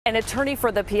An attorney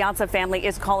for the Piazza family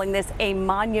is calling this a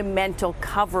monumental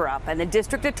cover-up, and the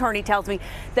district attorney tells me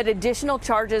that additional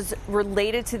charges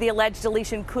related to the alleged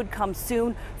deletion could come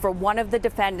soon for one of the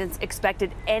defendants,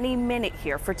 expected any minute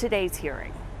here for today's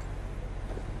hearing.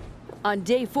 On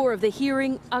day 4 of the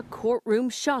hearing, a courtroom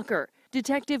shocker.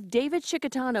 Detective David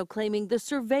Chicatano claiming the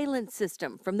surveillance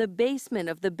system from the basement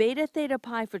of the Beta Theta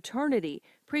Pi fraternity,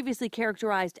 previously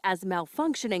characterized as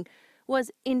malfunctioning, was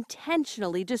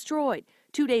intentionally destroyed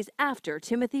 2 days after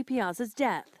Timothy Piazza's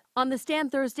death. On the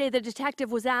stand Thursday, the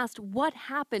detective was asked what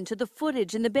happened to the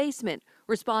footage in the basement,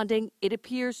 responding, it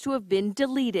appears to have been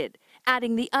deleted,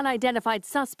 adding the unidentified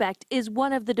suspect is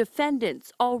one of the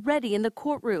defendants already in the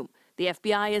courtroom. The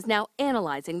FBI is now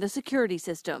analyzing the security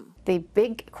system. The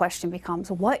big question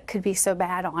becomes what could be so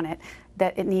bad on it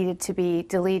that it needed to be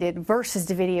deleted versus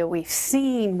the video we've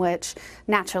seen, which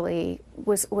naturally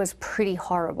was pretty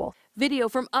horrible. Video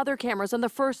from other cameras on the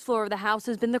first floor of the house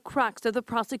has been the crux of the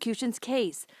prosecution's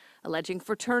case, alleging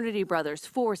fraternity brothers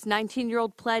forced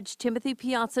 19-year-old pledge Timothy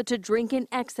Piazza to drink in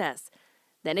excess,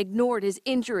 then ignored his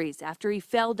injuries after he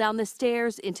fell down the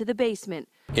stairs into the basement.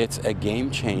 It's a game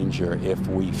changer if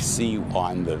we see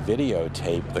on the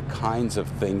videotape the kinds of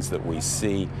things that we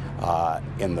see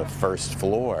in the first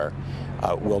floor.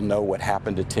 We'll know what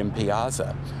happened to Tim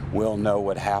Piazza. We'll know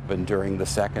what happened during the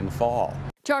second fall.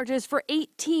 Charges for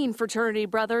 18 fraternity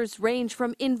brothers range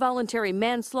from involuntary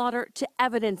manslaughter to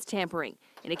evidence tampering,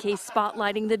 in a case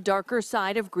spotlighting the darker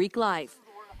side of Greek life.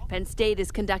 Penn State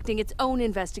is conducting its own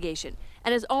investigation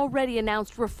and has already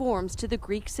announced reforms to the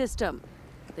Greek system.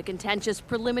 The contentious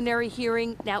preliminary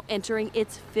hearing now entering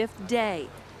its 5th day.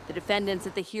 The defendants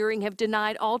at the hearing have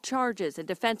denied all charges, and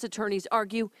defense attorneys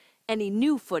argue any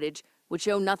new footage would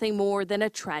show nothing more than a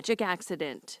tragic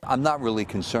accident. I'm not really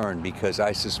concerned because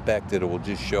I suspect that it will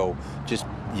just show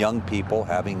young people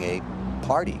having a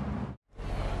party.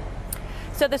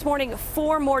 So this morning,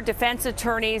 4 more defense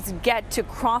attorneys get to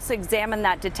cross-examine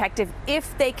that detective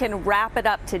if they can wrap it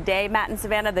up today. Matt and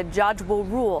Savannah, the judge will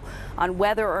rule on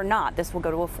whether or not this will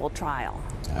go to a full trial.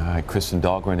 Kristen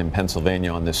Dahlgren in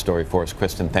Pennsylvania on this story for us.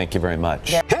 Kristen, thank you very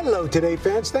much. Hello Today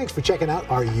fans, thanks for checking out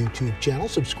our YouTube channel.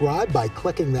 Subscribe by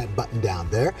clicking that button down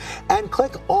there and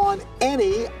click on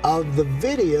any of the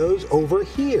videos over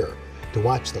here to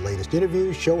watch the latest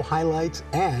interviews, show highlights,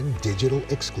 and digital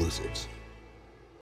exclusives.